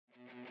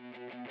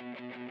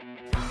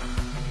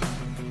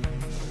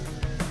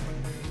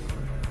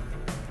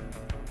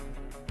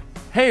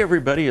Hey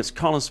everybody, it's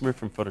Colin Smith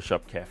from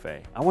Photoshop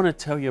Cafe. I want to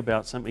tell you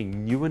about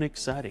something new and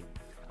exciting.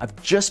 I've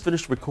just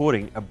finished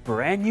recording a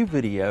brand new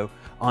video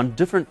on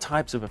different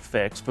types of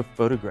effects for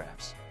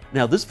photographs.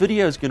 Now this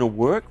video is going to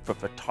work for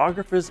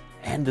photographers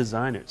and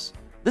designers.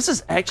 This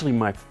is actually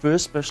my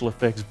first special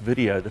effects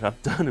video that I've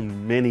done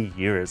in many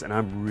years, and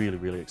I'm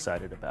really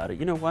excited about it.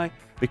 You know why?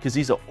 Because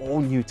these are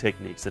all new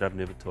techniques that I've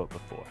never taught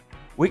before.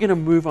 We're going to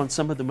move on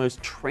some of the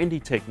most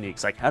trendy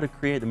techniques, like how to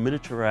create a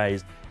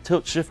miniaturized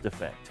tilt shift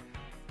effect.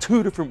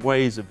 2 different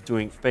ways of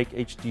doing fake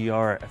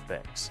HDR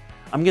effects.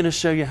 I'm going to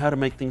show you how to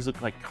make things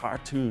look like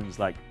cartoons,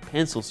 like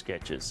pencil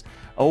sketches,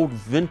 old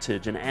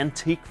vintage and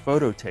antique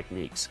photo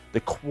techniques.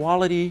 The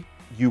quality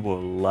you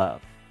will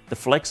love, the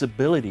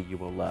flexibility you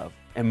will love,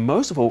 and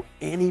most of all,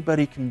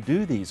 anybody can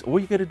do these. All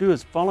you got to do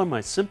is follow my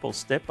simple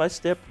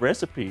step-by-step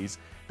recipes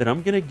that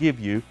I'm going to give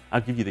you.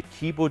 I'll give you the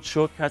keyboard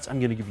shortcuts.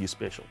 I'm going to give you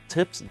special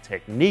tips and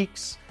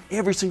techniques.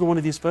 Every single one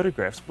of these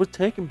photographs was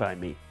taken by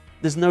me.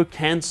 There's no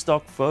canned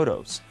stock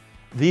photos.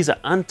 These are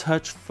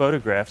untouched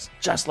photographs,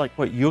 just like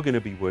what you're going to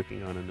be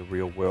working on in the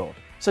real world.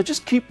 So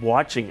just keep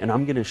watching, and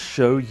I'm going to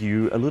show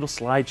you a little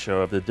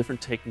slideshow of the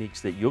different techniques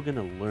that you're going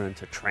to learn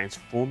to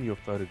transform your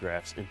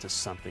photographs into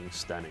something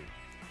stunning.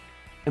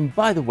 And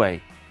by the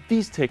way,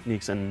 these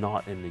techniques are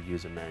not in the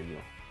user manual.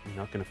 You're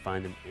not going to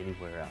find them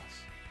anywhere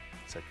else.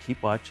 So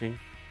keep watching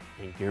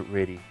and get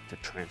ready to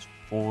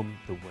transform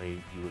the way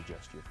you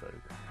adjust your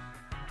photograph.